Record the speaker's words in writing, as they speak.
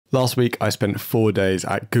Last week, I spent 4 days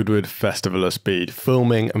at Goodwood Festival of Speed,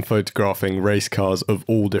 filming and photographing race cars of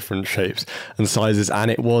all different shapes and sizes,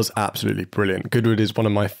 and it was absolutely brilliant. Goodwood is one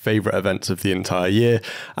of my favourite events of the entire year,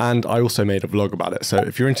 and I also made a vlog about it. So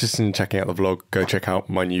if you're interested in checking out the vlog, go check out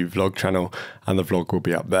my new vlog channel, and the vlog will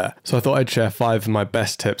be up there. So I thought I'd share 5 of my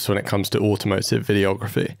best tips when it comes to automotive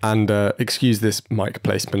videography. And excuse this mic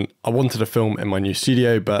placement, I wanted to film in my new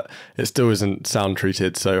studio, but it still isn't sound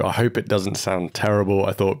treated, so I hope it doesn't sound terrible.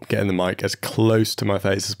 I thought getting the mic as close to my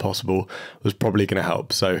face as possible was probably going to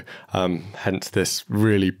help, so hence this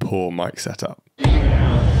really poor mic setup.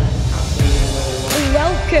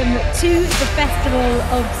 Welcome to the Festival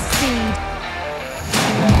of Speed.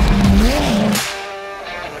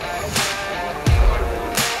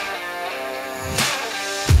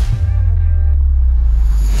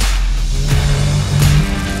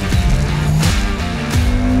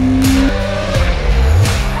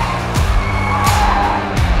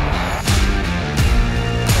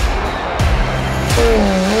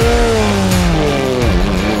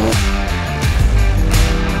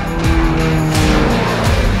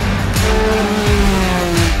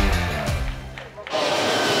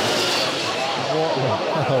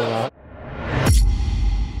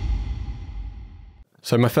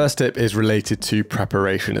 So my first tip is related to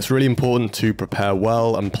preparation. It's really important to prepare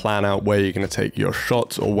well and plan out where you're going to take your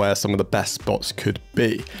shots or where some of the best spots could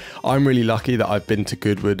be. I'm really lucky that I've been to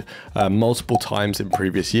Goodwood multiple times in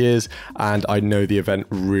previous years, and I know the event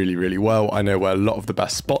really, really well. I know where a lot of the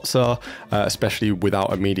best spots are, especially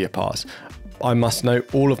without a media pass. I must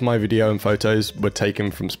note, all of my video and photos were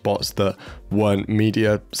taken from spots that weren't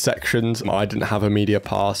media sections. I didn't have a media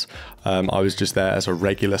pass. I was just there as a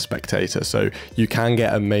regular spectator. So you can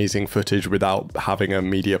get amazing footage without having a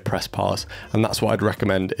media press pass. And that's what I'd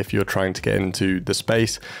recommend if you're trying to get into the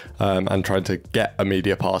space and trying to get a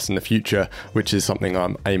media pass in the future, which is something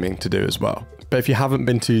I'm aiming to do as well. But if you haven't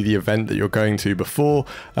been to the event that you're going to before,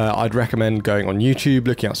 I'd recommend going on YouTube,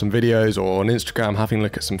 looking at some videos, or on Instagram, having a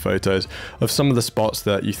look at some photos of some of the spots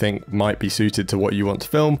that you think might be suited to what you want to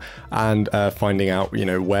film, and finding out,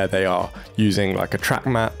 where they are using like a track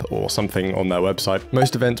map or something on their website.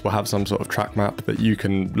 Most events will have some sort of track map that you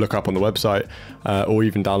can look up on the website or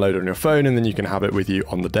even download on your phone, and then you can have it with you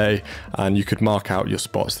on the day, and you could mark out your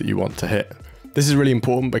spots that you want to hit. This is really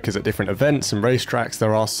important because at different events and racetracks,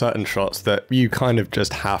 there are certain shots that you kind of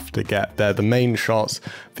just have to get. They're the main shots,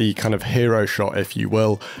 the kind of hero shot, if you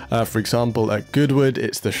will. For example, at Goodwood,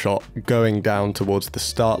 it's the shot going down towards the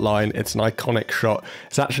start line. It's an iconic shot.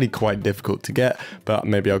 It's actually quite difficult to get, but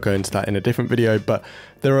maybe I'll go into that in a different video. But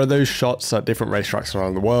there are those shots at different racetracks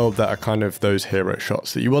around the world that are kind of those hero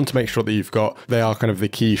shots that you want to make sure that you've got. They are kind of the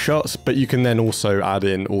key shots, but you can then also add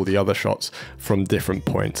in all the other shots from different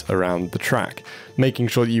points around the track. Making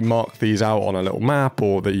sure that you mark these out on a little map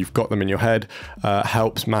or that you've got them in your head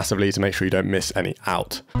helps massively to make sure you don't miss any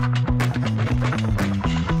out.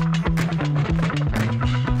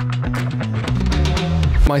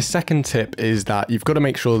 My second tip is that you've got to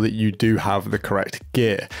make sure that you do have the correct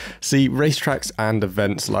gear. See, racetracks and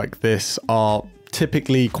events like this are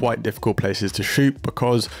typically quite difficult places to shoot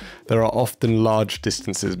because there are often large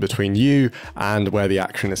distances between you and where the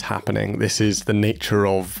action is happening. This is the nature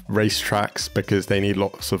of racetracks because they need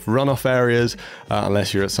lots of runoff areas,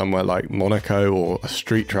 unless you're at somewhere like Monaco or a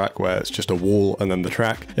street track where it's just a wall and then the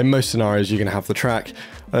track. In most scenarios, you're going to have the track,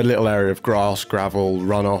 a little area of grass, gravel,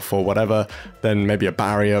 runoff or whatever, then maybe a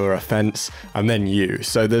barrier or a fence, and then you.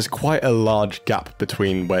 So there's quite a large gap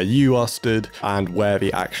between where you are stood and where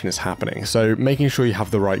the action is happening. So making sure you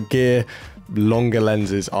have the right gear. Longer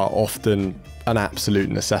lenses are often an absolute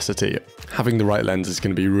necessity. Having the right lens is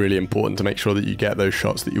going to be really important to make sure that you get those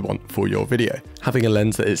shots that you want for your video. Having a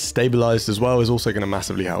lens that is stabilized as well is also going to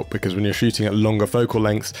massively help, because when you're shooting at longer focal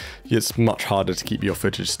lengths, it's much harder to keep your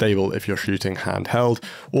footage stable if you're shooting handheld.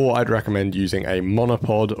 Or I'd recommend using a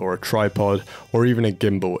monopod or a tripod or even a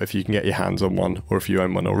gimbal if you can get your hands on one or if you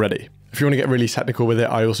own one already. If you want to get really technical with it,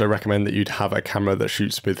 I also recommend that you'd have a camera that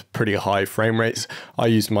shoots with pretty high frame rates. I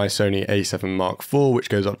used my Sony A7IV, which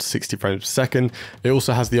goes up to 60 frames per second. It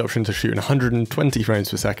also has the option to shoot in 120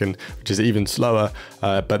 frames per second, which is even slower,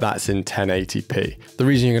 but that's in 1080p. The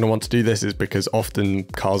reason you're going to want to do this is because often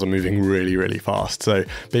cars are moving really, really fast. So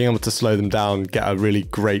being able to slow them down, get a really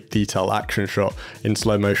great detail action shot in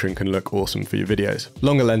slow motion can look awesome for your videos.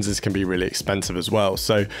 Longer lenses can be really expensive as well.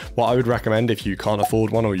 So what I would recommend if you can't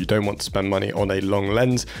afford one or you don't want to spend money on a long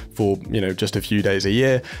lens for, just a few days a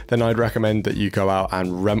year, then I'd recommend that you go out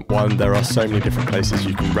and rent one. There are so many different places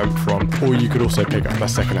you can rent from, or you could also pick up a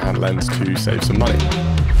second-hand lens to save some money.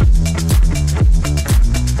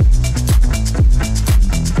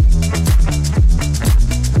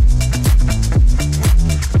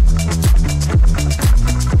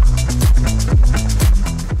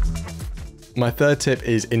 My third tip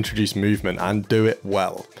is introduce movement and do it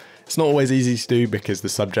well. It's not always easy to do because the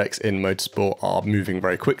subjects in motorsport are moving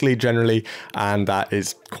very quickly generally, and that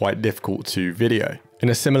is quite difficult to video. In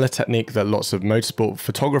a similar technique that lots of motorsport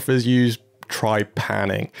photographers use, try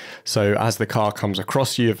panning. So as the car comes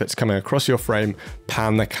across you, if it's coming across your frame,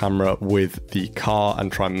 pan the camera with the car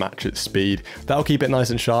and try and match its speed. That'll keep it nice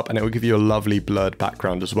and sharp, and it will give you a lovely blurred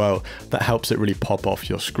background as well. That helps it really pop off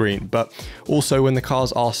your screen. But also when the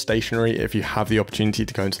cars are stationary, if you have the opportunity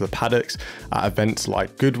to go into the paddocks at events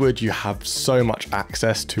like Goodwood, you have so much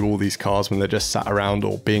access to all these cars when they're just sat around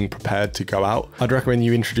or being prepared to go out. I'd recommend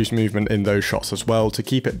you introduce movement in those shots as well to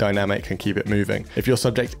keep it dynamic and keep it moving. If your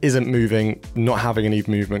subject isn't moving, not having any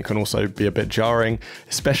movement can also be a bit jarring,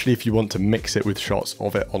 especially if you want to mix it with shots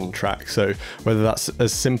of it on track. So whether that's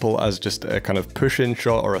as simple as just a kind of push-in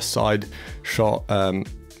shot or a side shot,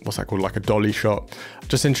 what's that called, like a dolly shot,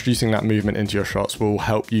 just introducing that movement into your shots will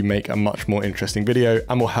help you make a much more interesting video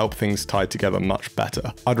and will help things tie together much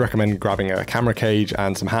better. I'd recommend grabbing a camera cage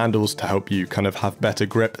and some handles to help you kind of have better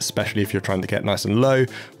grip, especially if you're trying to get nice and low,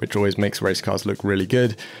 which always makes race cars look really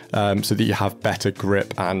good, so that you have better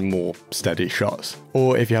grip and more steady shots.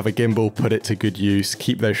 Or if you have a gimbal, put it to good use,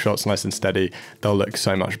 keep those shots nice and steady, they'll look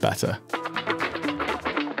so much better.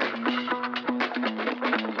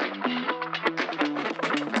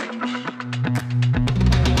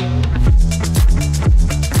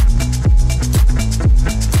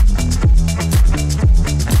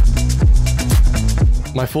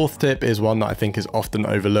 My fourth tip is one that I think is often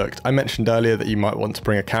overlooked. I mentioned earlier that you might want to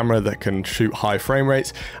bring a camera that can shoot high frame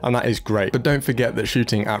rates, and that is great. But don't forget that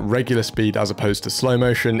shooting at regular speed as opposed to slow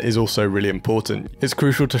motion is also really important. It's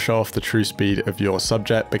crucial to show off the true speed of your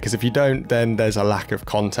subject, because if you don't, then there's a lack of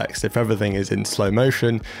context. If everything is in slow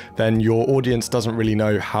motion, then your audience doesn't really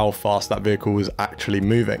know how fast that vehicle is actually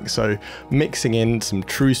moving. So mixing in some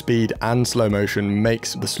true speed and slow motion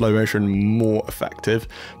makes the slow motion more effective,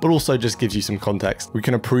 but also just gives you some context. We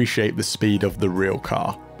can appreciate the speed of the real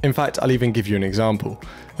car. In fact, I'll even give you an example.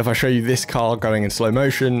 If I show you this car going in slow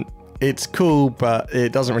motion, it's cool, but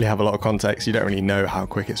it doesn't really have a lot of context. You don't really know how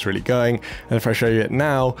quick it's really going. And if I show you it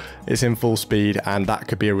now, it's in full speed, and that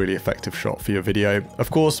could be a really effective shot for your video.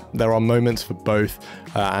 Of course, there are moments for both,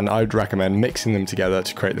 and I'd recommend mixing them together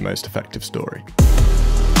to create the most effective story.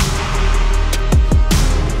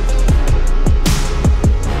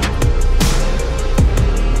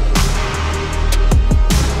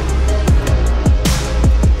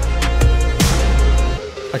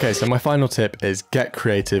 Okay, so my final tip is get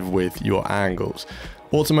creative with your angles.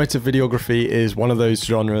 Automotive videography is one of those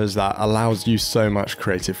genres that allows you so much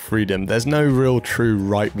creative freedom. There's no real true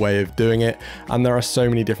right way of doing it, and there are so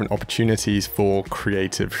many different opportunities for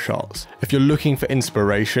creative shots. If you're looking for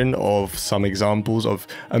inspiration of some examples of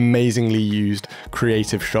amazingly used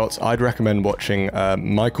creative shots, I'd recommend watching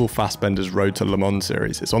Michael Fassbender's Road to Le Mans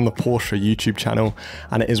series. It's on the Porsche YouTube channel,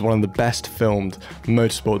 and it is one of the best filmed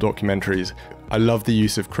motorsport documentaries. I love the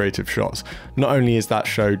use of creative shots. Not only is that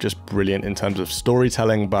show just brilliant in terms of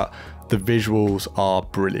storytelling, but the visuals are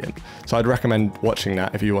brilliant. So I'd recommend watching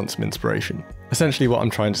that if you want some inspiration. Essentially what I'm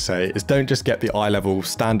trying to say is don't just get the eye-level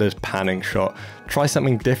standard panning shot. Try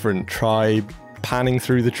something different. Try panning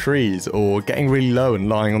through the trees, or getting really low and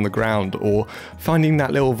lying on the ground, or finding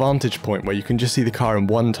that little vantage point where you can just see the car in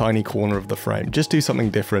one tiny corner of the frame. Just do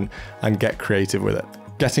something different and get creative with it.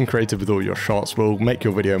 Getting creative with all your shots will make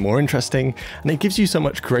your video more interesting, and it gives you so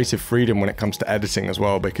much creative freedom when it comes to editing as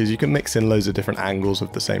well, because you can mix in loads of different angles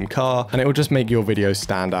of the same car, and it will just make your video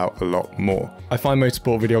stand out a lot more. I find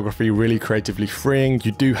motorsport videography really creatively freeing.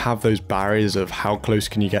 You do have those barriers of how close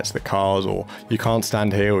can you get to the cars, or you can't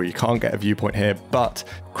stand here, or you can't get a viewpoint here, but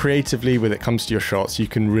creatively when it comes to your shots, you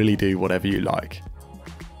can really do whatever you like.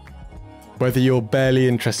 Whether you're barely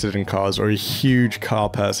interested in cars or a huge car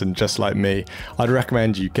person just like me, I'd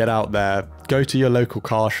recommend you get out there, go to your local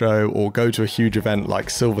car show, or go to a huge event like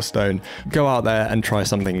Silverstone. Go out there and try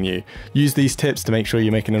something new. Use these tips to make sure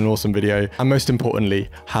you're making an awesome video, and most importantly,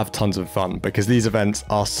 have tons of fun, because these events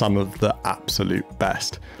are some of the absolute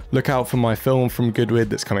best. Look out for my film from Goodwood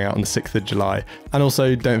that's coming out on the 6th of July. And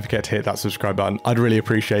also don't forget to hit that subscribe button. I'd really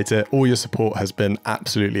appreciate it. All your support has been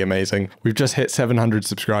absolutely amazing. We've just hit 700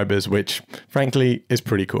 subscribers, which frankly is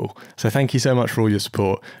pretty cool. So thank you so much for all your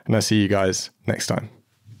support, and I'll see you guys next time.